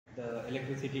the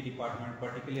electricity department,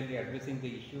 particularly addressing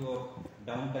the issue of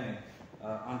downtime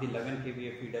on the 11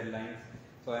 kVA feeder lines.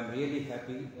 So I'm really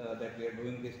happy that we are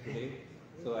doing this today.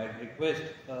 So I request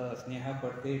Sneha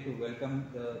Patte to welcome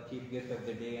the chief guest of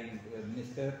the day and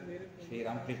Minister Shri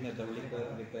Ramakrishna Javlikar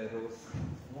with a rose.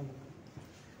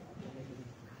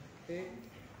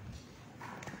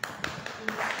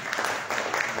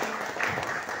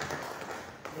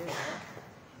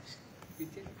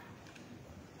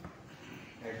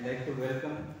 I'd like to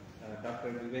welcome Dr.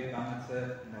 Vivek Kamath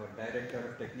sir, our Director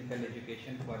of Technical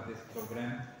Education, for this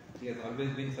program. He has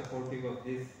always been supportive of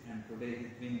this, and today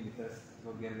he's been with us.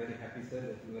 So we are very happy, sir,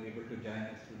 that you were able to join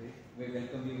us today. We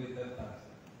welcome you with us.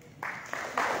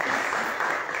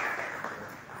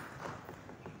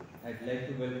 I'd like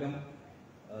to welcome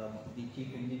the Chief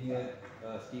Engineer,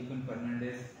 Stephen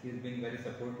Fernandez. He's been very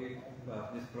supportive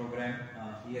of this program.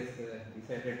 He has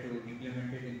decided to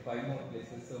implement it in 5 more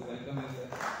places. So welcome you, sir.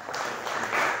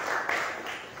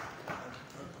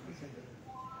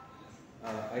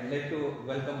 I'd like to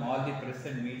welcome all the press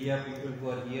and media people who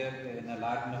are here in a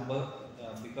large number,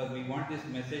 because we want this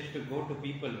message to go to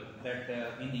people that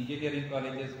in engineering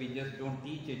colleges we just don't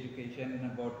teach education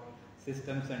about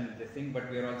systems and this thing, but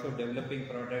we are also developing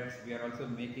products. We are also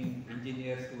making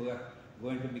engineers who are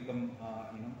going to become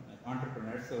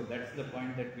entrepreneurs. So that's the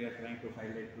point that we are trying to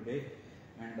highlight today,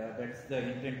 and that's the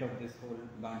intent of this whole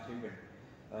launch event.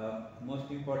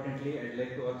 Most importantly, I'd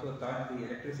like to also thank the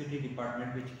electricity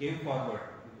department, which came forward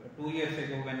 2 years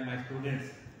ago when my students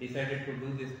decided to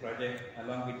do this project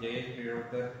along with Jayesh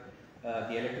Reporter.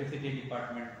 The electricity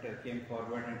department came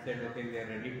forward and said, okay, we are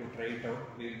ready to try it out.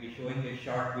 We will be showing a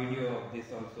short video of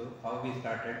this also, how we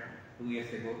started 2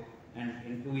 years ago. And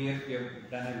in 2 years, we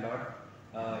have done a lot.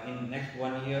 In next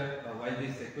 1 year, while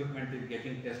this equipment is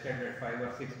getting tested at 5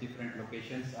 or 6 different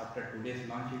locations after today's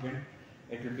launch event,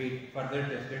 it will be further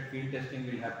tested. Field testing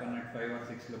will happen at 5 or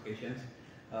 6 locations.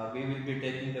 We will be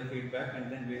taking the feedback, and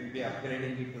then we will be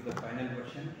upgrading it to the final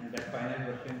version, and that final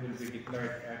version will be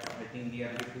deployed at, I think,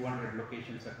 nearly 200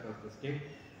 locations across the state.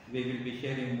 We will be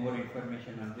sharing more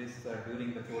information on this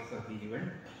during the course of the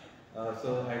event.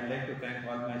 So I'd like to thank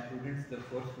all my students. The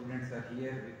 4 students are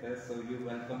here with us, so you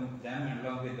welcome them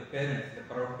along with the parents, the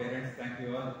proud parents. Thank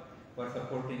you all for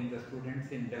supporting the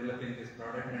students in developing this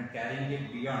product and carrying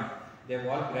it beyond. They have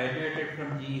all graduated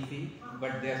from GEC,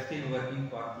 but they are still working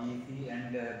for GEC,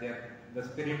 and the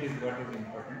spirit is what is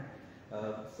important.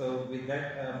 So with that,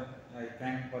 I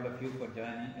thank all of you for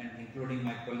joining, and including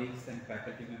my colleagues and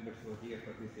faculty members who are here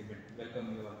for this event.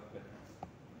 Welcome you all.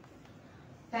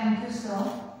 Thank you, sir.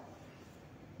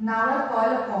 Now I call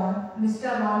upon Mr.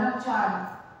 Ronak Chad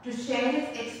to share his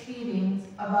experience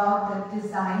about the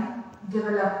design,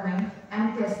 development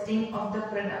and testing of the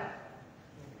product.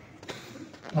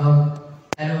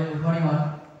 Hello, good morning all.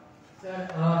 Sir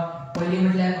पहिली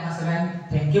म्हटल्यार म्हाका सगळ्यांक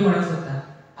thank you म्हणूंक सोदता.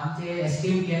 आमचे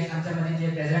esteem guest आमच्या मदीं जे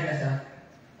present आसा,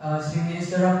 Shri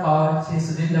minister of power Shri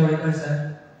Sudhir Dhavalikar sir,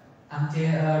 आमचे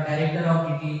director of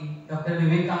TT doctor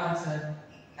Vivek Kamat sir,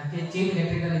 आमचे chief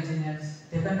electrical engineers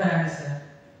Stephen Fernandes sir.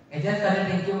 हेच्याच खातीर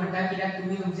थँक्यू म्हणटा कित्याक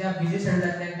तुमी तुमच्या बिजी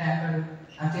शेड्युलांतल्यान टायम काडून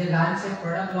आमचे ल्हानशे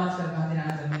प्रोडक्ट लॉन्च करपा खातीर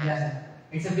हांगा जमिल्ले आसा.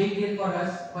 It's a big deal for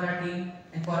us, for a team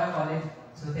and for a college.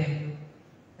 So thank you.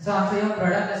 सो आमचो ह्यो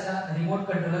प्रोडक्ट आसा रिमोट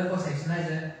कंट्रोलर फॉर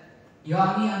सेक्शनायझर. ह्यो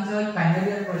आमी आमचो फायनल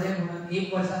इयर प्रोजेक्ट म्हणून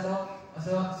 1 वर्साचो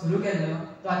असो सुरू केल्लो.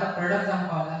 तो आतां प्रोडक्ट जावन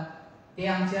पावला. ते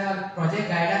आमच्या प्रोजेक्ट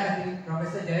गायडा खातीर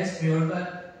प्रोफेसर जयेश रेवळकर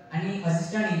आनी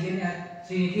असिस्टंट इंजिनियर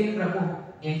श्री नितीन प्रभू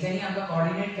यांच्यांनी आमकां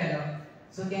कोऑर्डिनेट केलो.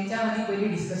 सो तेंच्या मदीं पयलीं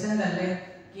डिस्कशन जाल्लें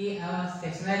की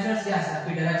सेक्शनायझर्स जे आसा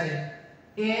फिडराचे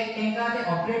तेंकां ते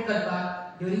ऑपरेट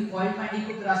करपाक ड्युरींग फॉल्ट फायंडिंग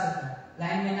खूब त्रास जाता.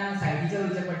 लायनमॅनाक सायडीचेर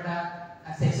वयचें पडटा,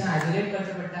 सेक्शन आयसोलेट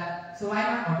करचें पडटा. सो why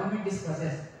not automate this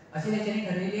process अशें तेंच्यांनी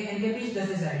ठरयलें, and they pitched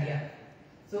this idea.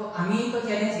 सो आमी तो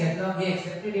चॅलेंज घेतलो, we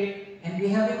accepted it and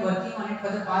we have been working on it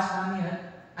for the past 1 year.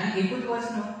 आनी एकूच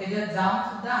वर्स न्हू, तेजेर जावन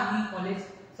सुद्दां आमी कॉलेज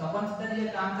सोंपोवन सुद्दां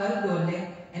तेजेर काम चालूच दवरलें.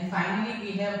 And finally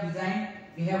we have design,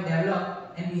 we have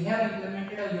develop and we have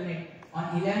implemented a unit on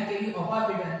 11 kV ऑफा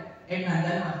feeder eight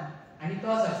Nandanvan. आनी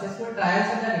तो सक्सेसफुल ट्रायल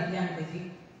सुद्दां घेतली आमी Techi.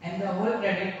 And the whole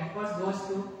credit of course goes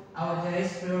to our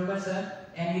Jayesh रेवळकर sir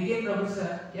and Nitin Prabhu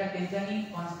sir, कित्याक तेंच्यांनी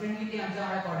constantly ते आमच्या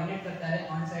वांगडा कोऑर्डिनेट करताले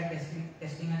ऑन सायट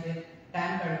टेस्टिंगाचेर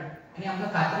टायम काडून. आनी आमकां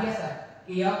खात्री आसा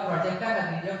की ह्या प्रोजेक्टा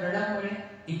खातीर, ह्या प्रोडक्ट मुळे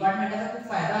डिपार्टमेंटाचो खूब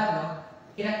फायदो जातलो,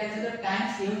 कित्याक तेचो जो टायम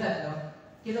सेव जातलो,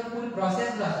 की जो फूल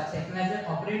प्रोसेस जो आसा सेक्शनायझर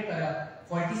ऑपरेट करप,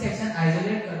 फॉल्टी सेक्शन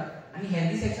आयसोलेट करप आनी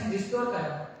हेल्दी सेक्शन रिस्टोर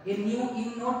करप, हे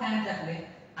इन नो टायम जातले.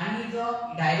 आनी जो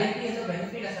डायरेक्टली हेचो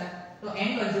बेनिफीट आसा तो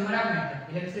एंड कंज्युमराक मेळटा,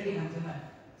 इलेक्ट्रिसिटी कंज्युमर.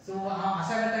 सो हांव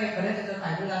आशा करता की खरेंच हेचो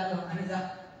फायदो जातलो आनी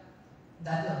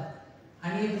जातलो.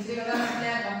 आनी दुसरी गजाल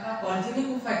म्हटल्यार आमकां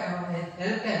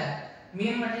हेल्प केला.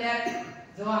 मेन म्हटल्यार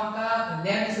जो आमकां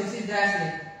लॅब रिसोर्सीस जाय आसले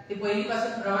ते पयलीं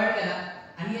पासून प्रोवायड केला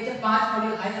आनी हेचे 5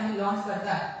 मॉड्यूल आयज आमी लॉन्च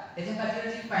करता. तेच्या खातीर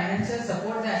जी फायनान्शियल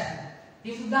सपोर्ट जाय आसली ती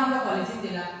सुद्दां आमकां कॉलेजीन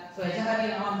दिला. सो हेच्या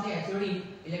खातीर हांव आमचे HOD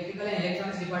electrical and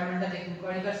electronics डिपार्टमेंटाचे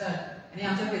कुलकर्णीकर sir आनी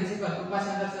आमचे प्रिंसिपल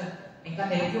कृपाशंकर सर हांकां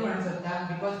थँक्यू म्हणूंक सोदता.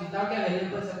 Because without your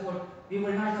valuable support we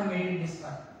would not have made it this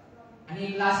far. आणि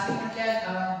लास्टली म्हटल्यार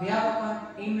behalf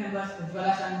of team members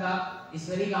Ujjwala Shanbhag,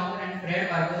 Ishwari Gaonkar and Fred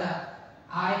Barbosa,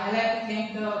 I like to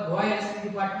thank the Goa Electricity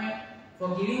Department for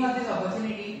giving us this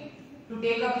opportunity to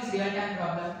take up this real-time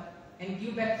problem and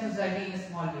give back to society in a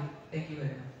small way. Thank you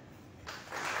very much.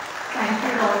 Thank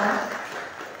you, Ronak.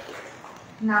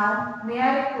 Now, may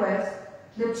I request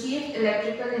the Chief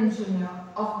Electrical Engineer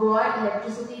of Goa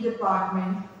Electricity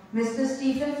Department, Mr.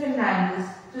 Stephen Fernandez,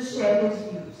 to share his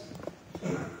views.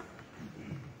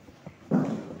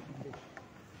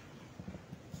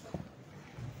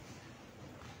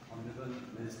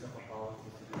 Minister for Power,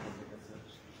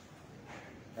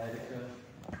 Director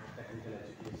of Technical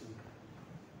Education,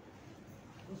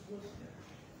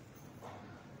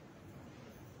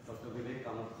 Dr. Vivek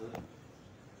Kamath sir,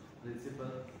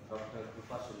 Principal Dr.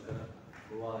 Krupashankar,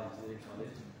 Goa Engineering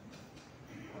College,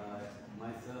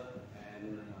 myself and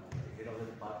Head of the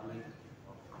Department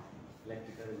of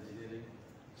Electrical Engineering,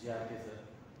 GRK sir,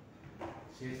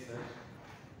 Shesh sir,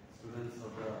 students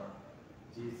of the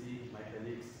GC, my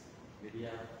colleagues,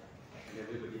 media, and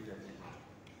everybody present.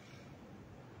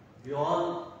 We all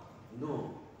know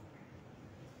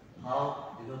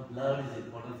how blood is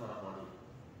important for our body,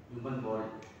 human body.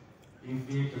 If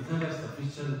we doesn't have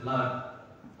sufficient blood,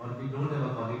 or if we don't have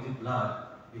a quality blood,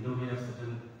 we have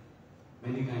certain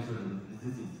many kinds of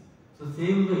diseases. So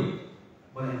same way,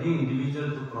 for any individual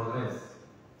to progress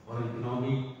or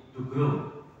economy to grow,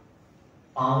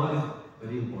 power is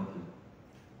very important.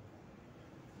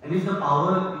 And if the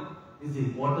power is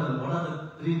important, what are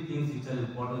the 3 things which are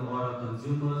important or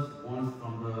consumers want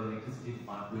from the electricity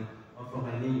department or from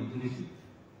any utility?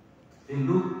 They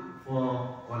look for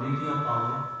quality of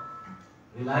power,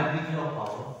 reliability of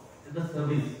power, and the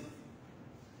service.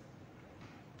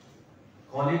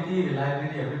 Quality,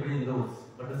 reliability, everybody knows,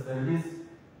 but the service,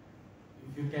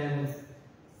 if you can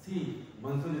see,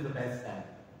 monsoon is the best time.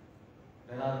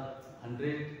 There are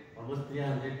 100, almost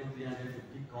 300 to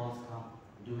 350 calls come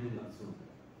during monsoon.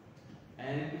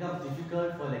 And it becomes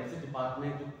difficult for electricity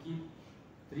department to keep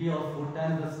 3 or 4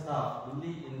 times the staff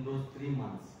only in those 3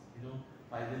 months.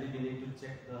 Finally we need to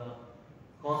check the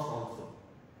cost also.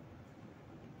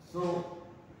 So,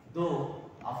 though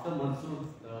after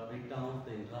monsoon the breakdowns,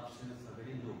 the interruptions are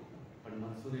very low, but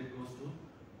monsoon it goes to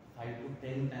 5 to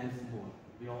 10 times more.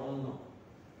 We all know.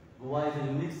 Goa is a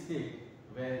unique state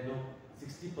where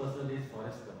 60% is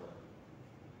forest cover.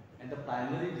 And the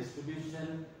primary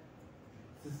distribution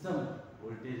system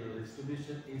voltage or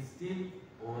distribution is still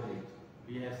overhead.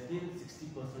 We have still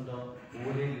 60% of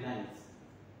overhead lines.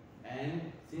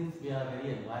 And since we are very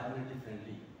environmentally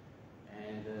friendly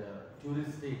and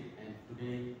tourist state, and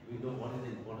today we know what is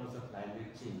the importance of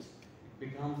climate change, it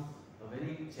becomes a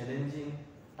very challenging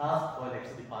task for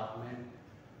electricity department,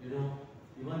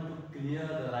 even to clear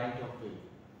the right of way.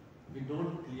 If we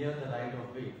don't clear the right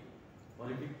of way,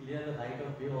 or if we clear the right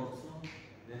of way also,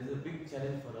 there is a big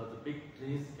challenge for us. The big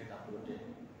trees get uprooted,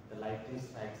 the lightning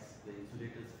strikes, the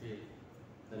insulators fail,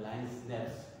 the line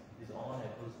snaps. This all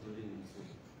happens during monsoon.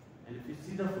 And if you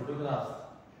see the photographs,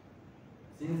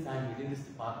 since I am leading this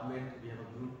department, we have a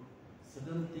group.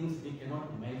 Certain things we cannot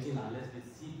imagine unless we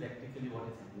see practically what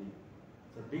is happening.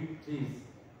 So big trees,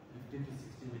 50 to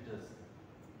 60 meters,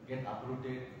 get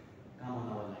uprooted, come on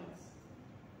our lines.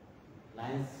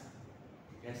 Lines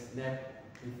get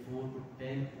snapped in 4 to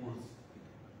 10 poles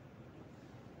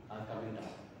are coming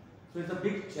down. So it's a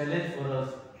big challenge for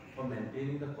us for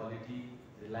maintaining the quality,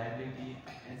 reliability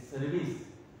and service.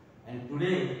 And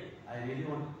today I really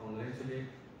want to congratulate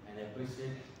and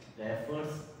appreciate the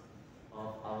efforts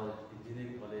of our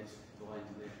engineering college, Goa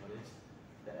Engineering College,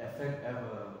 the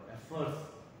efforts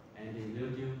and the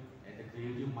innovative and the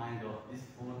creative mind of these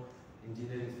 4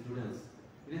 engineering students.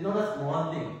 It is not a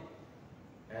small thing,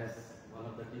 as one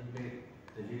of the teammates,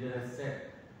 the leader has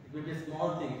said. It will be a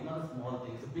small thing, it's not a small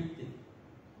thing, it's a big thing.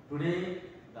 Today,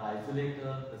 the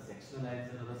isolator, the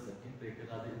sectionalizer, the circuit breaker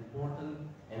are the important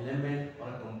element or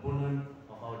a component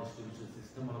of our distribution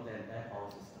system or of the entire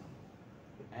power system.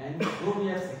 And though we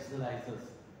have sectionalizers,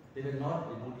 they were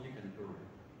not remotely controlled.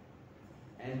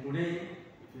 And today,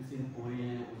 if you see in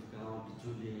Korea, Uzgaon,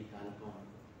 Pichuli, Kankon,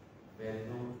 where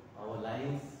our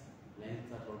lengths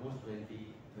are almost 20,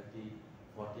 30,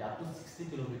 40, up to 60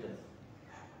 kilometers.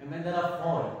 And when there are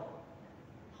fault,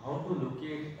 how to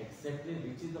locate exactly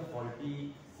which is the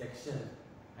faulty section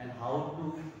and how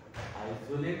to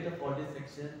isolate the faulty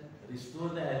section, restore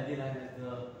the healthy line as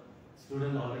the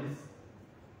student already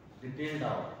detailed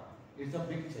out. It's a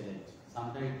big challenge.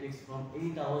 Sometimes it takes from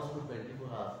 8 hours to 24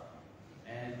 hours.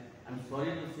 And I'm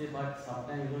sorry to say, but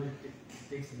sometimes it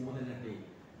takes more than a day.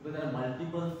 Because there are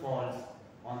multiple faults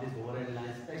on this overhead line,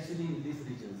 especially in these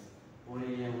regions. Pune,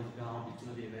 Usgaon,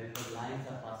 Bicholi, where the lines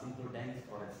are passing through dense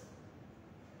forests.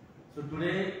 So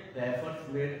today, the efforts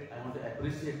made, I want to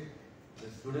appreciate the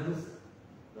students,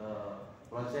 the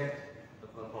project, the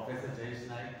Professor Jayesh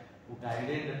Naik, who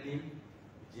guided the team,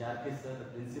 GRK sir, the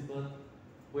principal,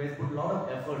 who has put a lot of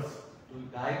efforts to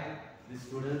guide the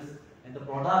students, and the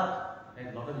product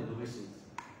had a lot of innovations.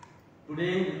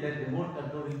 Today, with that remote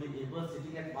control, we'll be able,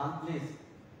 sitting at one place,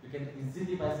 we can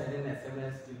easily, by sending an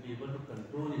SMS, we'll be able to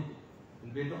control it.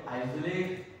 We'll be able to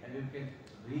isolate, and we can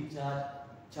recharge,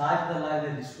 charge the line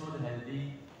and restore the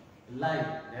healthy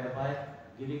line, thereby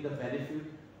giving the benefit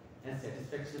and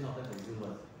satisfaction of the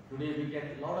consumers. Today we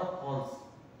get a lot of calls.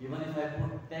 Even if I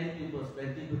put 10 people,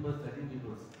 20 people, 30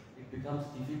 people, it becomes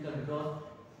difficult because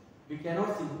we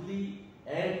cannot simply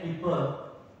add people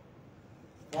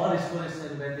for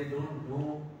restoration when they don't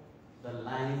know the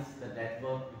lines, the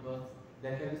network, because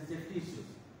there can be safety issues.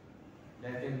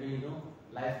 There can be,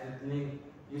 life-threatening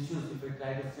issues if we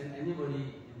try to send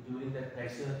anybody during that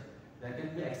pressure. There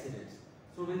can be accidents.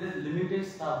 So with the limited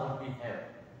staff what we have,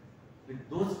 with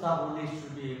those staff only, it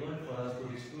should be able for us to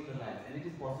restore the line. And it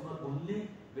is possible only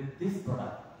with this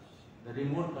product, the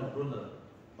remote controller,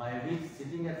 by which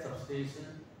sitting at substation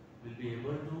will be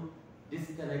able to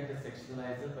disconnect the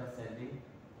sectionalizer by sending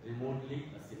remotely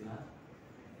a signal.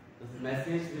 The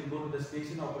message will go to the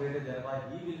station operator, thereby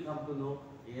he will come to know,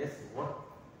 yes, what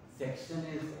section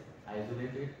is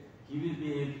isolated. He will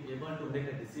be able to make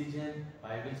a decision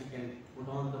by which he can put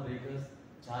on the breakers,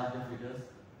 charge the feeders,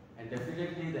 and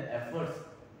definitely the efforts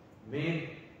made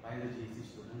by the GC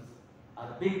students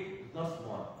are big, not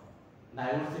small. And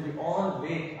I would say we all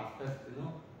wait after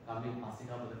passing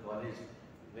out of the college,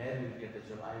 where we will get the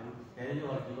job. I would tell you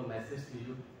or give a message to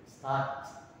you: start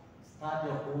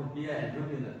your own, be an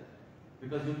entrepreneur,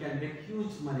 because you can make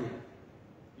huge money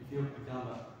if you become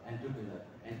an entrepreneur.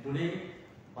 And today,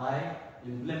 by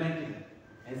implementing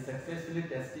and successfully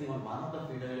testing on one of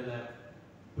the feeders, you have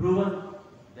proven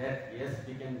that yes,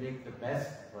 we can make the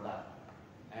best product.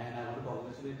 And I want to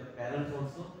congratulate the parents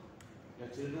also. Your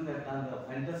children have done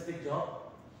a fantastic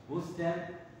job. Boost them.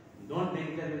 Don't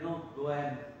make them, go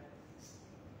and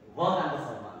work under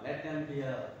someone. Let them be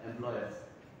employers.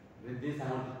 With this, I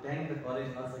want to thank the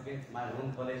college once again. My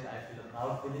own college, I feel a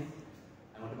proud feeling.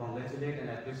 I want to congratulate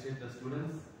and appreciate the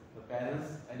students, the parents,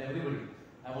 and everybody.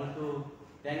 I want to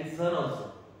thank sir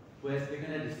also, who has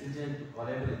taken a decision to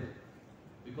collaborate.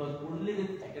 Because only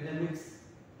with academics,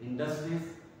 industries,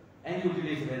 and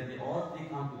utilities, when they all three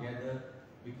come together,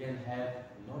 we can have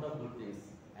a lot of good things,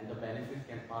 and the benefit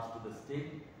can pass to the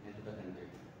state and to the country.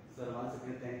 Sir, once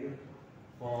again, thank you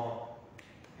for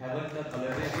having the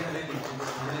collaboration with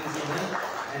engineering students,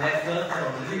 and as sir has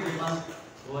already given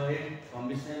go ahead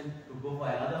permission to go for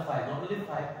another 5, not only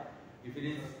 5. If it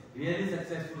is really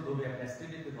successful, though we have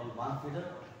tested it with all one feeder,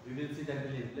 we will see that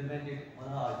we will implement it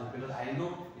on our origin, because I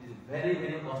know it is very,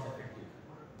 very cost effective.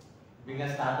 Being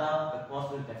a startup, the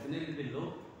cost will definitely be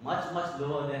low, much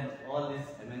lower than all these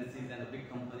MNCs and the big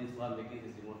companies who are making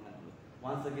this remote control.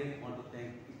 Once again, I want to thank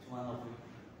each one of you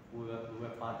who were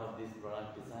part of this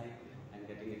product design and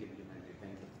getting it implemented.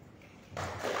 Thank you.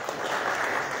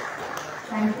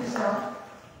 Thank you, sir.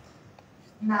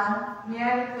 Now, may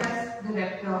I request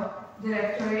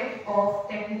Directorate of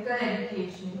Technical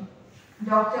Education,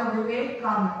 Dr. Vivek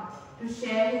Kamat, to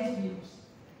share his views.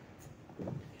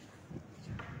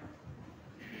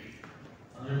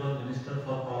 Honorable Minister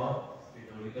for Power, Sri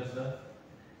sir,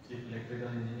 Chief Electrical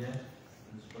Engineer,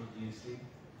 Principal GEC,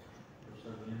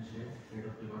 Professor William Shea, Head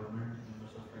of Department,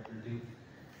 members of faculty,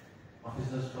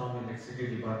 officers from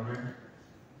Electricity Department,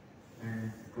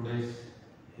 and today's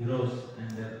heroes and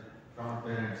their proud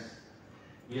parents.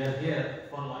 We are here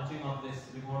for launching of this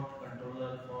remote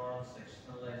controller for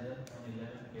sectionalizer on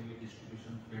 11 kV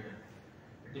distribution feeder.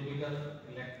 A typical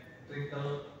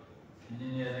electrical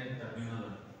engineering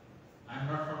terminology. I am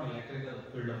not from electrical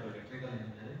field of electrical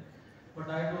engineering, but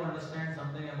I do understand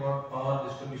something about power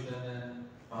distribution and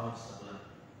power supply.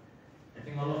 I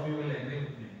think all of you will agree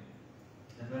with me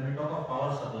that when we talk of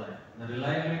power supply, the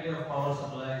reliability of power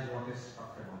supply is what is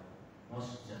talked about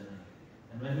most generally.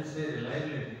 And when we say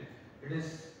reliability, it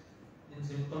is in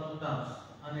simple terms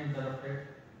uninterrupted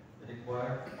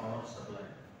required power supply.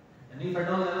 And if at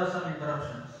all there are some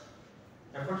interruptions,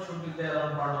 effort should be there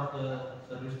on part of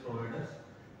the service providers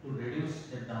to reduce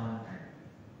the downtime.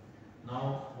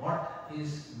 Now, what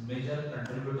is major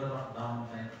contributor of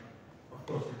downtime? Of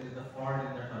course, it is the fault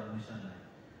in the transmission line.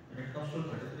 When it comes to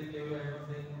 33 kV, I don't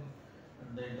think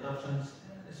the interruptions,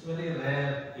 it's very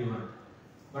rare event.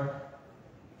 But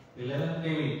 11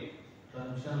 kV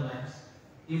transmission lines,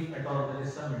 if at all there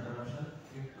is some interruption,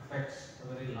 it affects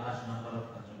a very large number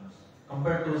of consumers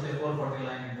compared to say 440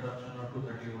 line interruption or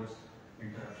 230 volts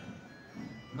interruption.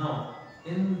 Now,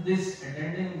 in this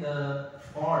attending the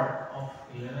fault of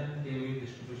 11 kV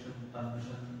distribution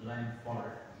transmission line fault,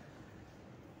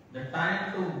 the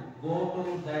time to go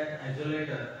to that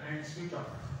isolator and switch off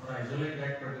or isolate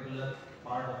that particular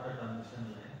part of the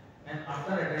transmission line, and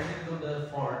after attending to the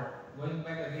fault, going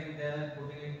back again there and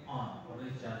putting it on or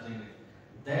recharging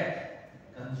it, that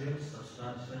consumes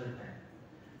substantial time.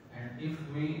 And if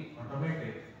we automate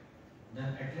it,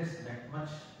 then at least that much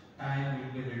time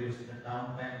will be reduced, the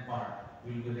downtime part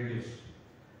will be reduced.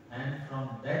 And from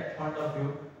that point of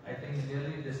view, I think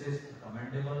really this is a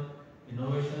commendable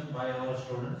innovation by our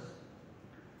students.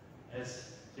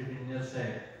 As Chief Engineer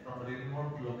said, from a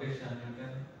remote location you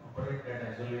can operate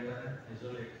that isolator and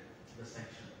isolate the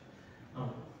section.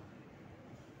 Now,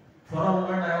 for a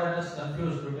moment I was just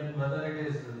confused between whether it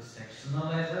is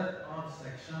sectionalizer or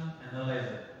section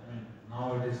analyzer. I mean,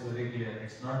 now it is very clear.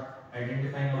 It's not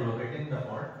identifying or locating the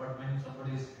fault, but when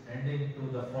somebody is attending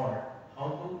to the fault, how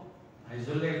to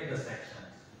isolate the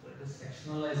sections. So it is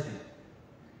sectionalizing.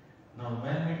 Now,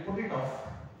 when we put it off,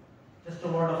 just a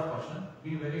word of caution,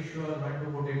 be very sure when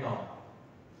to put it on,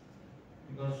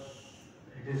 because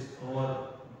it is over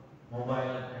mobile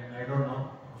and I don't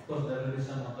know. Of course, there will be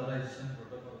some authorization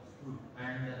protocols,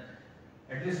 and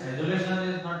at least isolation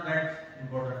is not that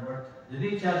important, but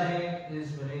recharging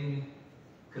is very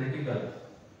critical.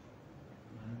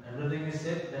 When everything is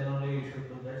safe, then only you should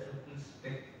do that. So please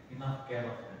take enough care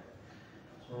of that.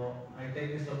 So I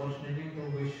take this opportunity to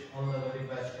wish all the very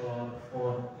best to our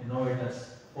 4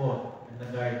 innovators, 4 in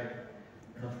the guide,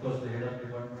 and of course the head of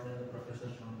department and the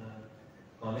professors from the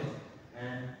college.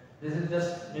 And this is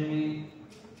just maybe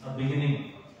a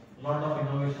beginning. A lot of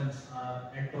innovations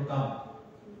are yet to come.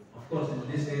 Of course, in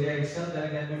this area itself there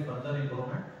can be further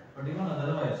improvement, but even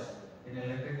otherwise, in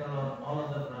electrical or all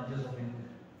other branches of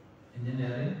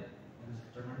engineering, there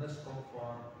is tremendous scope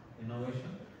for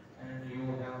innovation, and you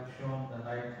have shown the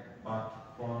right path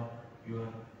for your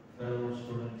fellow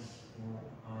students who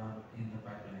are in the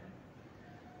pipeline.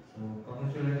 So,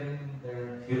 congratulating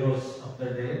the heroes of the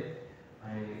day,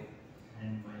 I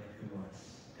end my few words.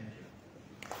 Thank you.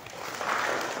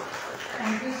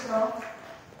 Thank you, sir.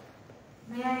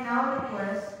 May I now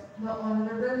request the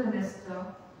Honorable Minister,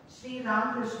 Shri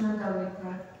Ramakrishna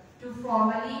Davekar, to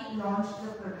formally launch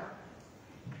the product.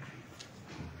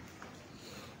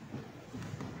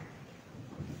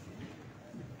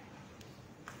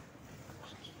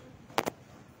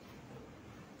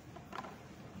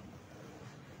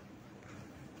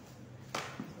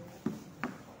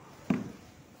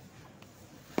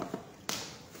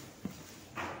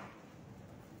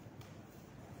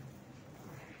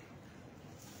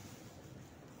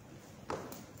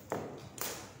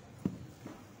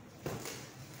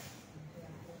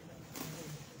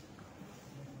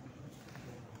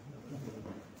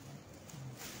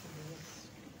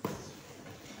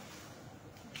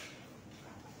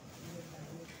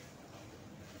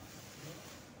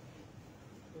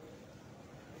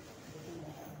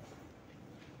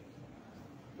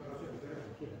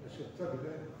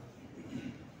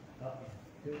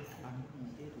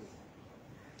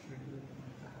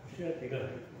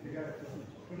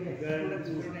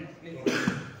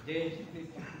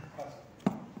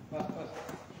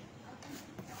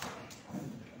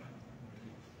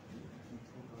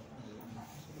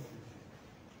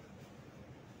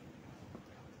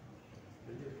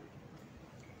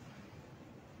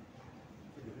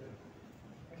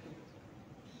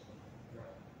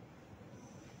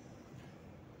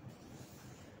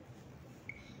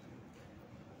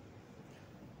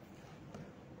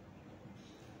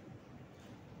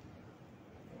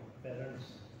 Parents.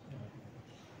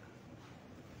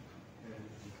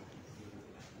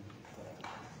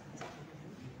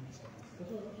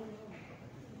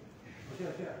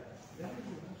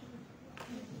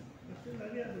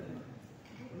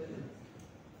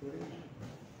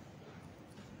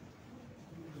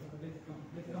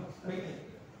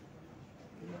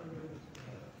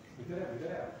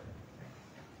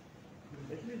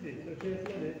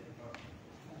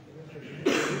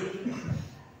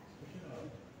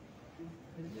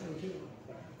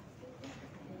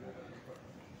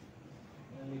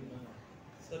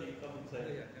 Sir, you come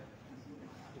inside.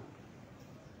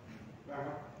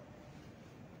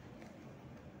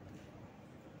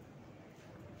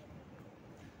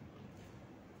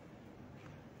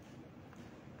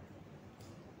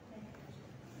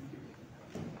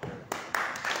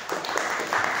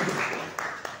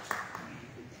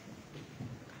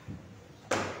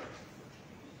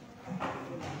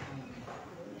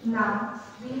 Now,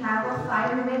 we have a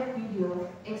 5-minute video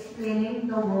explaining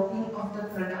the working of the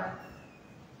product.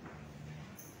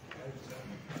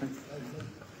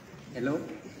 Hello,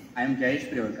 I am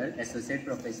Jayesh Priolkar, Associate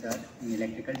Professor in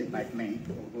Electrical Department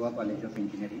of Goa College of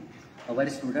Engineering. Our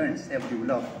students have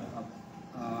developed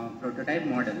a prototype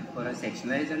model for a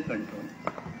sectionalizer control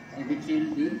which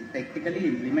will be practically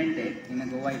implemented in a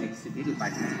Goa Electricity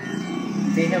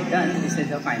Department. They have done this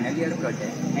as a final year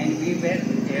project, and we were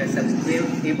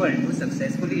able to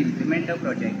successfully implement a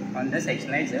project on the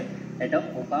sectionalizer at a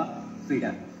OPA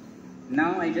feeder.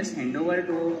 Now I just hand over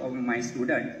to my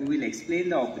student who will explain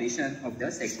the operation of the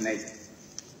sectionalizer.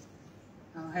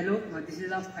 Hello, this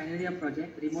is a final year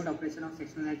project, remote operation of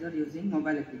sectionalizer using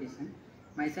mobile application.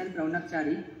 Myself, Raunak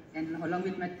Chari, and along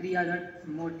with my 3 other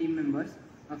more team members,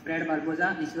 Fred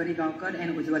Barboza, Ishwari Gaonkar,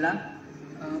 and Ujwala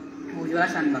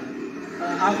Shanbag.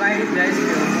 Our guide is Jayesh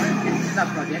Priolkar, and this is our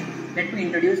project. Let me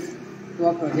introduce to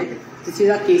our project. This is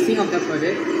a casing of the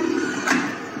project.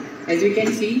 As you can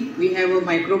see, we have a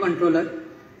microcontroller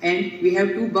and we have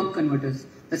 2 buck converters.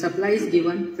 The supply is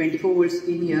given 24 volts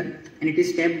in here, and it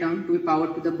is stepped down to be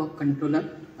powered to the buck controller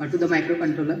or to the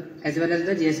microcontroller as well as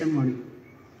the GSM module.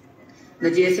 The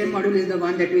GSM module is the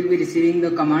one that will be receiving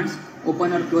the commands,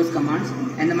 open or close commands,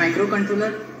 and the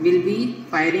microcontroller will be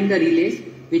firing the relays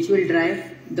which will drive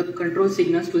the control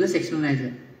signals to the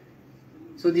sectionalizer.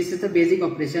 So this is the basic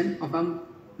operation of our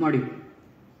module.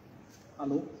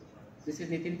 Hello, this is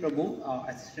Nitin Prabhu,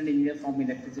 Assistant Engineer from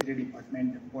Electricity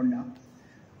Department, Honda.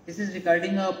 This is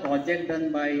regarding a project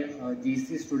done by a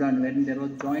GC student when there was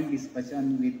joint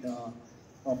discussion with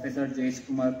Professor Jayesh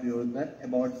Kumar Priolkar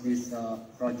about this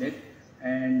project,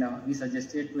 and we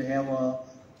suggested to have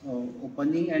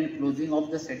opening and closing of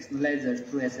the sectionalizer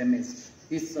through SMS.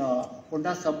 This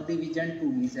Honda subdivision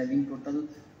 2 is having total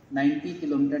 90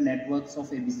 km networks of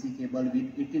ABC cable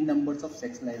with 18 numbers of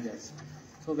sectionalizers.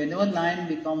 So whenever line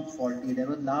becomes faulty, there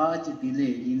was large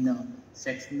delay in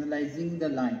sectionalizing the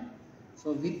line.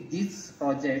 So with this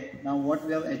project, now what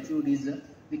we have achieved is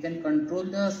we can control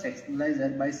the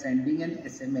sectionalizer by sending an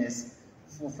SMS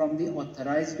from the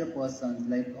authorized person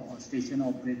like station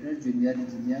operator, junior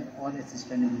engineer or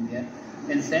assistant engineer,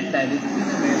 and send directly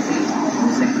the message to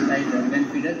sectionalizer when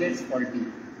feeder gets faulty.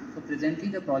 So presently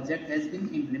the project has been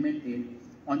implemented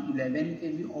on 11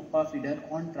 kV OPA feeder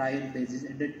on trial basis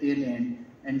at the tail end,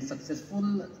 and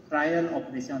successful trial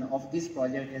operation of this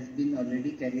project has been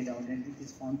already carried out and it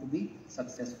is found to be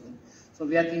successful. So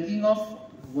we are thinking of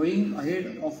going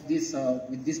ahead of this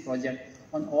with this project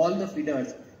on all the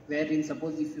feeders, wherein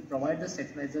suppose if you provide the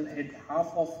sectionalizer at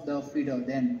half of the feeder,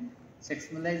 then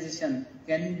sectionalization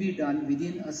can be done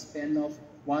within a span of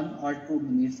 1 or 2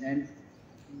 minutes and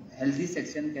healthy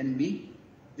section can be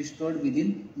restored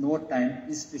within no time,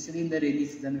 especially in the rainy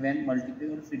season when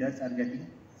multiple feeders are getting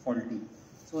faulty.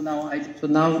 So now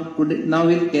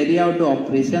we'll carry out the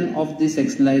operation of this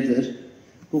sectionalizer.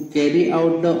 To carry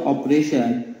out the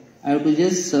operation, I have to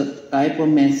just type a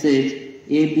message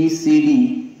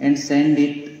ABCD and send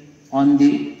it on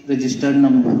the registered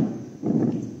number.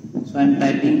 So I am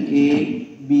typing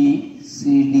ABCD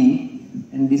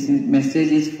and this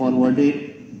message is forwarded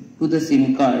to the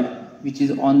SIM card which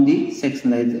is on the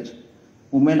sectionalizer.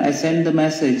 Moment I send the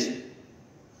message,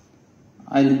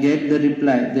 I'll get the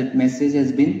reply that message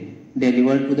has been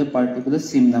delivered to the particular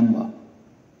SIM number.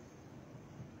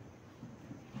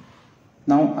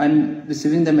 Now I'm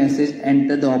receiving the message,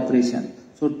 enter the operation.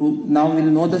 So now we'll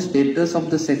know the status of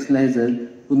the sectionalizer.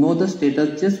 To know the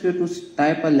status, just we have to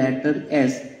type a letter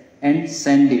S and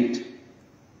send it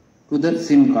to the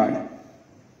SIM card.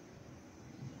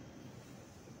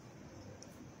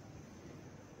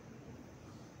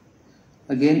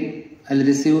 Again, I'll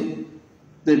receive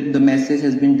the message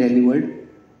has been delivered,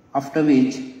 after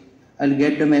which I'll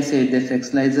get the message that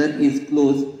sectionalizer is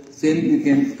closed. Same you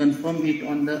can confirm it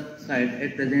on the side.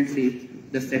 At presently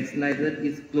the sectionalizer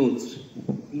is closed.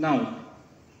 Now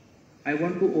I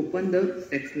want to open the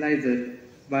sectionalizer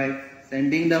by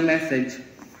sending the message.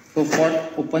 So for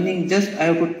opening, just I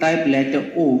have to type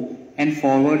letter O and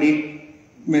forward it.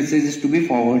 Message is to be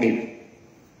forwarded.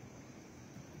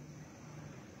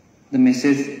 The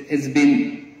message has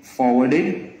been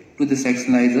forwarded to the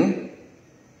sectionalizer.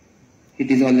 It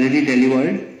is already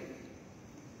delivered.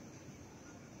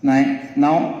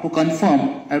 Now to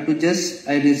confirm, I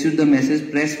received the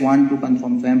message, press 1 to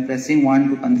confirm. So I am pressing 1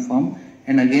 to confirm,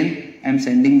 and again I am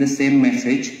sending the same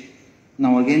message.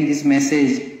 Now again this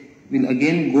message will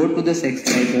again go to the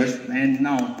sectionalizer, and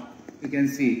now you can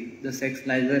see the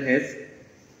sectionalizer has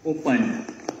opened.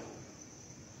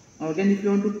 Again, if you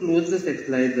want to close the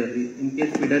Sensationalizer, in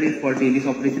case feeder is faulty, this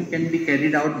operation can be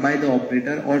carried out by the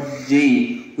operator or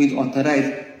JE who is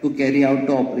authorized to carry out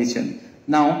the operation.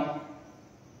 Now,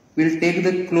 we'll take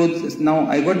the close. Now,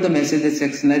 I got the message that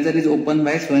Sensationalizer is opened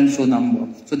by so and so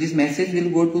number. So, this message will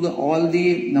go to all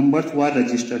the numbers who are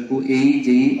registered to AE,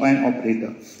 JE, and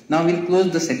operator. Now, we'll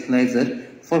close the Sensationalizer.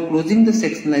 For closing the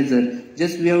Sensationalizer,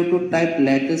 just we have to type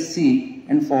letter C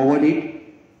and forward it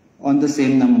on the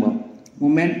same number.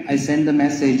 Moment I send the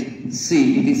message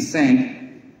C, it is sent.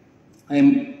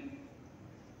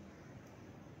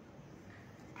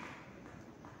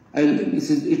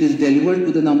 It is delivered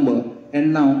to the number,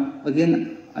 and now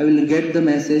again I will get the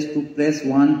message to press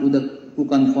 1 to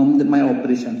confirm my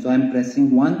operation. So I am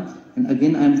pressing 1, and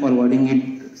again I am forwarding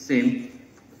it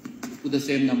to the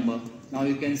same number. Now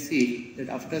you can see that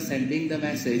after sending the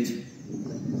message,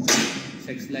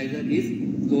 Sensationalizer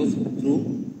is closed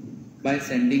through by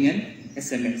sending an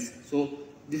SMS. So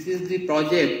this is the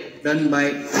project done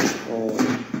by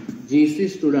GC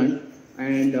student,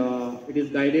 and it is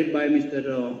guided by Mr.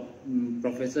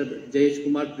 Professor Jayesh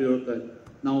Kumar Priyorkar.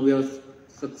 Now we have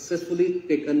successfully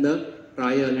taken the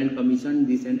trial and commissioned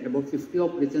this, and about 50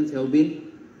 operations have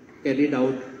been carried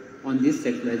out on this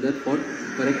Sensationalizer for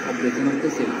correct operation of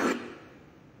the same.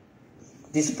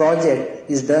 This project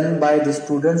is done by the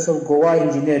students of Goa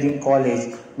Engineering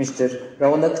College, Mr.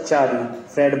 Raunak Chari,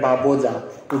 Fred Baboza,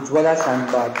 Ujjwala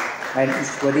Shanbhat, and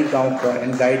Ishwari Gaonkar,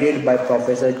 and guided by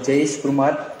Professor Jayesh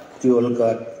Kumar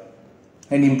Priyorkar,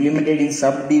 and implemented in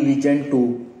Subdivision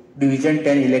 2, Division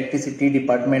 10 Electricity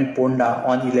Department Ponda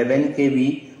on 11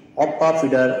 kV Oppa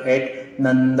feeder at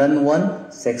Nandanwan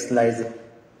Sensationalizer.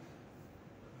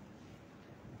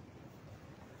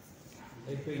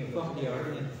 Like to inform the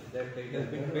audience that it has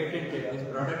been patented, this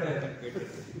product has been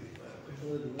patented.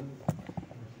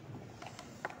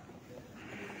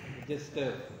 Just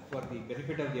for the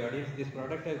benefit of the audience, this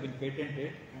product has been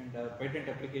patented, and patent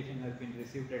application has been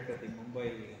received at the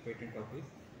Mumbai Patent Office.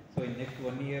 So in next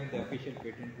 1 year, the official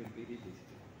patent will be registered.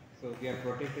 So we are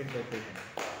protected by patent.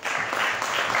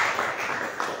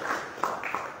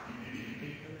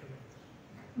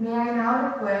 May I now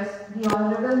request the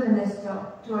Honorable Minister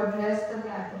to address the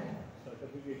gathering.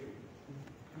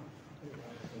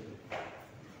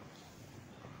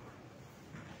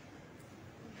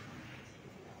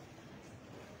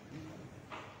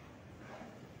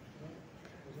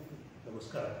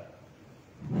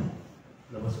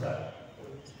 Namaskar.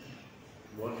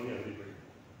 Good morning, everybody.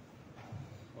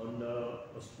 On the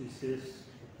auspicious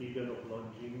occasion of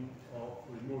launching of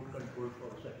remote control for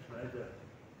Sensationalizer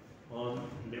on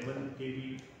 11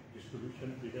 kV distribution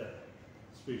feeder,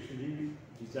 specially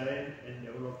designed and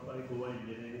developed by Goa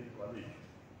Engineering College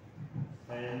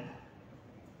and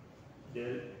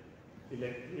their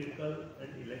electrical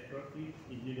and electronic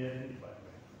engineering department.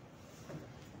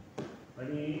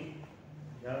 आणि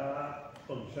ह्या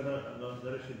फंक्शनाक हांगा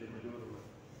हजर आशिल्ले म्हजे बरोबर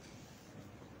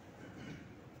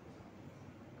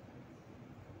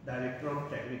director of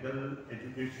technical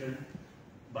education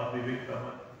बाब विवेक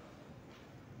कामत,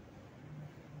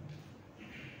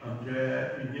 आमचे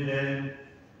engineering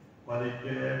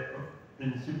कॉलेजचे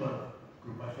प्रिंसिपल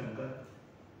कृपाशंकर,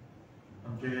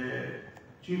 आमचे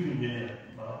चीफ इंजिनियर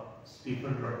बाब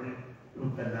Stephen Rodrick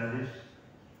Fernandes,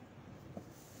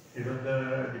 head of the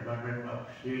department बाब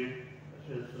शेड,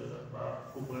 तशेंच बाब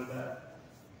कुंकळकार,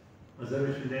 हजर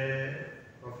आशिल्ले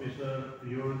प्रोफेसर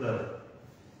प्रियोरकर,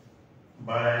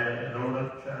 बाय रौनक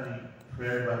चारी,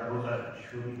 फ्रेड बार्बोजा,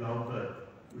 ईश्वरी गांवकर,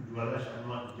 उज्ज्वला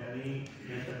शर्मा, ज्यांनी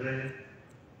हे सगळे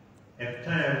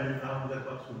एकठांय हाडून काम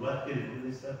करपाक सुरवात केली. म्हणून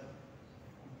दिसता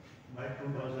bye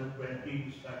 2020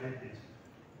 we started this.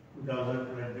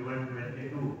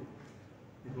 2021-22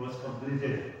 it was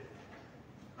completed.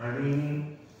 आणि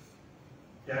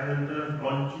त्यानंतर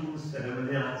लॉन्चिंग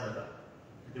सेरेमनी आज जाता,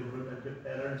 त्याच्याबरोबर त्यांचे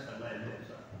पेरंट्स हांगा आयिल्ले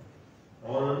आसा.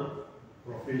 All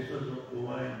professors of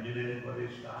Goa engineering college,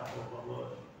 staff of our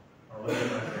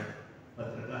department,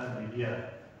 पत्रकार, मिडिया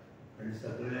आणि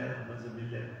सगळे हांगा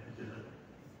जमिल्ले.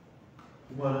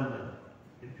 खूब आनंद.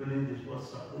 Actually this was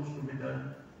supposed to be done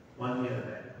 1 year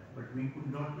back, but we could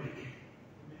not make it.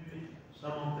 Maybe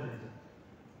some of the reasons.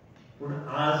 पण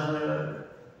आज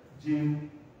जी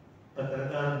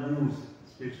पत्रकार न्यूज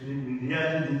स्पेशली मिडिया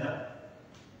जी दितात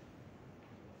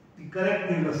ती करेक्ट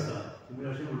न्यूज आसता. तुम्ही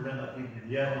अशें म्हणनाका की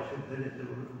मिडिया हो शब्द घेतले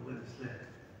म्हणून तुमकां दिसलें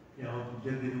की हांव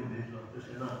तुमचे कितें उलयतलो,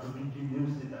 तशें ना. तुमी जी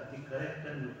न्यूज दिता ती करेक्ट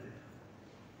न्यूज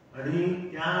दिता आनी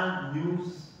त्या न्यूज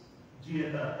जी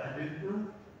येता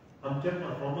तातूंत आमचे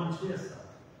परफॉर्मन्सूय आसता.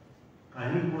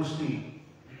 काही गोष्टी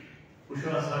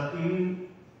अश्यो आसा की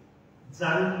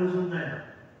जाणून बुजून जायना.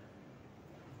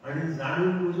 आणि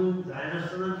जाणून बुजून जाय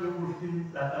नासतना ज्यो गोष्टी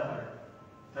जाता पळय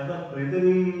ताका खंय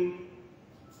तरी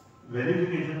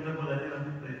व्हेरिफिकेशन करपा खातीर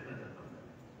आमी प्रयत्न करपाक जाय.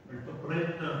 आनी तो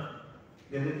प्रयत्न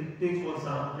गेले कित्येक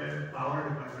वर्सां आमचे पावर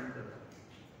डिपार्टमेंट करता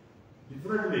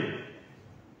डिफरंट वे.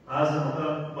 आज म्हाका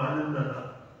मानून जाता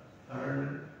कारण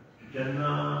जेन्ना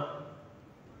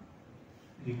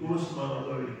रिकोर्स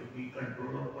मागवली की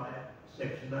control of bye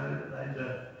सेक्शनलायझर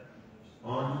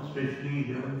on specially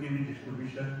 11 kV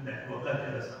distribution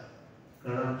नेटवर्काचेर आसा.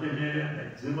 कारण आमचे जे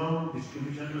मॅक्झिमम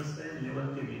डिस्ट्रीब्यूशन आसता 11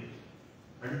 kV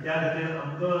आनी त्या खातीर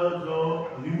आमकां जो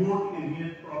रिमोट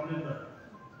एरियेत प्रॉब्लेम जाता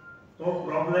तो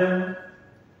problem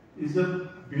is a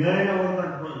behind our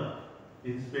control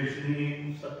specially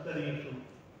in Sattari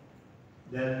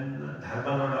then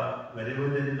Dharmanoda, wherever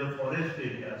there is a forest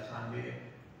area, Sange,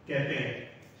 Kepe,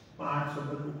 parts of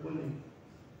the Kupoli.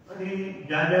 आणि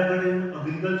ज्या ज्या कडेन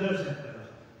अग्रिकल्चर सेक्टर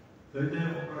आसा थंय ते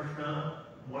प्रश्न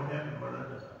मोठ्या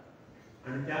प्रमाणात आसा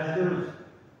आनी त्या खातीरूच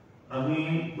आमी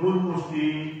दोन गोष्टी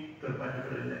करपाचे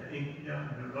पळयले. एक म्हणजे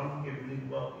underground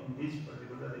cabling work in this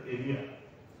particular area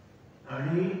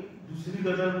आनी दुसरी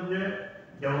गजाल म्हणजे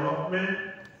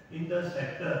development in the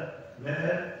sector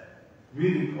where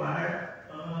we required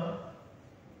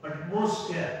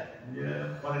utmost care.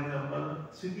 For example,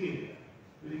 city area,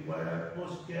 we require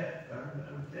utmost care.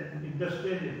 And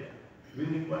industrial area, we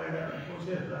require utmost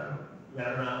care.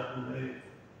 Varna, Pune,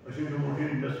 अशी मोठी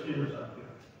industries आसात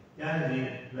त्या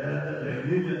एरियेत where the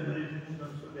revenue generation is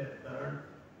also there. कारण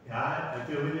ह्या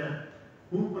हाचे वयल्यान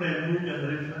खूब revenue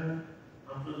generation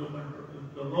आमचो जो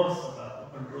कंट्रोल लॉस जाता तो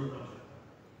कंट्रोल जावंक शकता.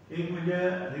 एक म्हणजे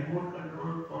रिमोट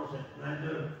कंट्रोल फॉर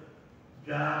सेक्शनायझर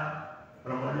ज्या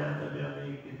प्रमाणे आतां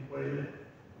आमी कितें पळयलें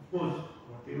of course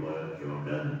what ever you have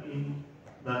done in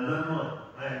Nandanvan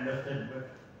I understand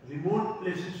but remote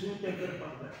प्लेसीसूय ते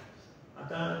करपाक जाय.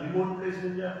 आतां रिमोट प्लेस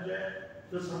म्हणजे आमचे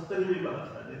जो 70 विभाग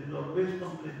आसा there is always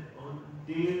complain on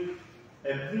day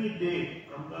every day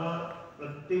आमकां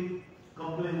प्रत्येक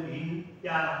कंप्लेन ही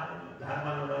त्या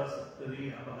धारबांदोडा 70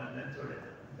 ह्या भागांतल्यान चड येता.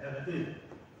 त्या खातीर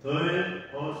थंय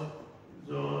हो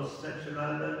जो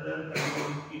सेक्शनायझर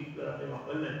कंट्रोल स्कीम जर आमी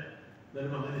वापरलें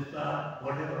जाल्यार म्हाका दिसता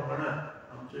मोठ्या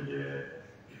प्रमाणात आमचे जे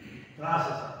त्रास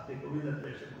आसा ते कमी जातले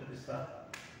अशें म्हाका दिसता.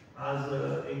 आज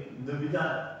एक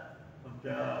नविदाद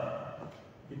आमच्या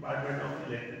department of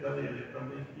electrical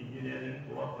electronic engineering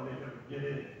Goa college of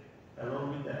engineering along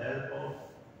with the help of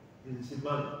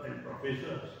principal and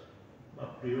professors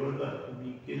Priolkar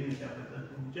तुम्ही केली त्याबद्दल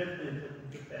तुमच्या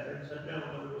पॅरेंट्साच्या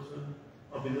हांव बसून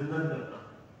अभिनंदन करता.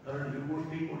 कारण ह्यो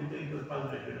गोष्टी कोणी तरी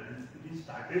करपाक जाय आनी it is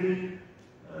started in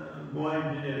Goa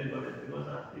Engineering College because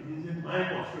it is in my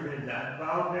constituency. I am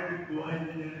proud that Goa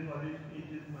Engineering College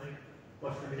is in my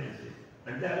constituency.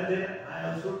 And I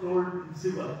also told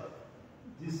principal,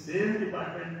 this same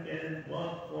department can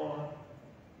work for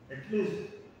at least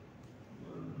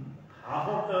half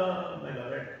of the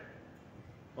megawatt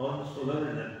on solar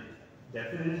energy.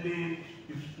 Definitely,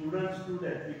 if students do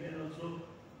that, we can also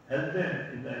help them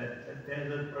in that. There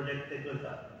is a project taken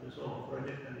up. So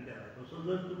project and so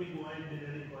just to be Goa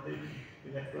Engineering College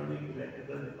electronic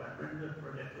electrical department the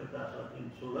project with us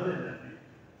in solar energy.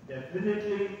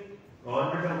 Definitely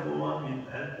government of Goa will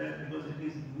help them because it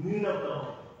is need of the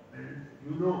hour. And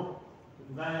you know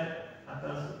guy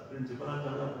आता principal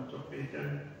Sangla तुमचो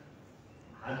patent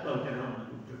हाच पावचे ना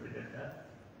तुमच्या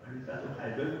पेटंटात आनी ताचो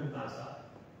फायदो तुमकां आसा.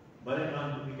 बरें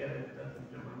काम तुमी केलें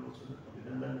तुमच्या मनान वचून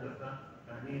अभिनंदन करता.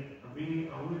 आनी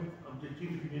हांवूय आमचे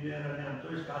चीफ इंजिनियर आनी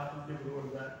आमचोय स्टाफ तुमचे बरोबर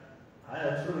जाय. I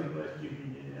also request chief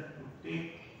engineer to take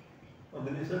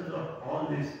cognizance of all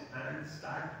this and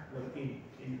start working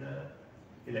in the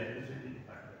electricity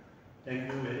department.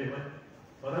 Thank you very much.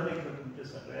 परत एकदा तुमचे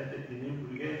सगळ्यांचे तिन्ही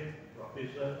भुरगे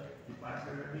प्रोफेसर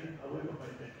डिपार्टमेंट आनी आवय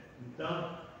बापायचे तुमकां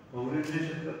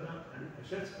कॉंग्रेच्युलेशन करता आनी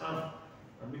अशेंच काम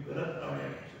आमी करत रावया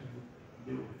अशें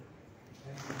देव.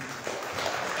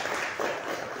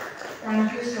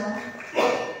 Thank you, sir.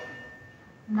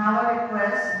 Now I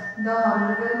request the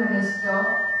Honorable Minister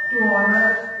to honor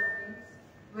the students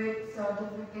with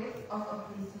certificates of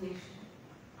appreciation.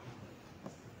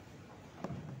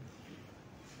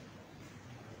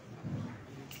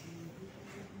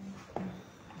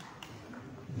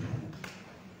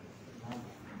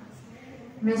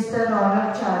 Mr.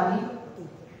 Ronald Charlie.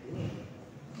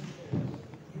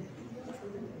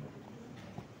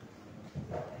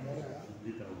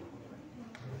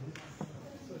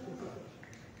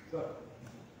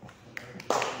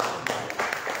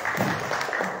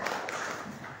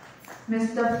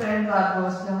 Mr. Fred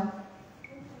Barbosa.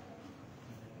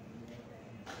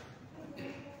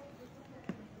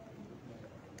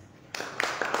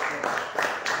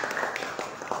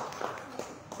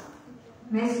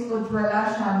 Ms. Ujjwala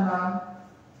Shanbag,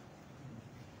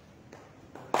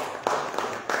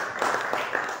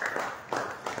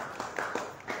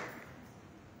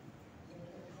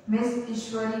 Ms.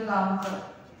 Ishwari Gamkar,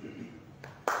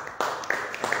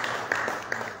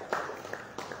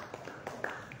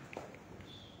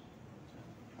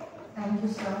 thank you,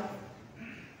 sir.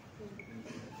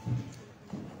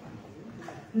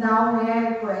 Now may I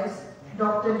request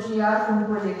Dr. G.R.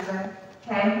 Kumpulekar,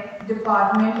 Head,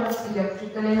 Department of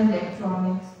Electrical and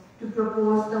Electronics, to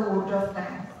propose the vote of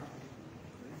thanks.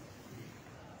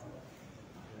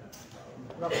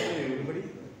 Good afternoon,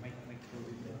 everybody.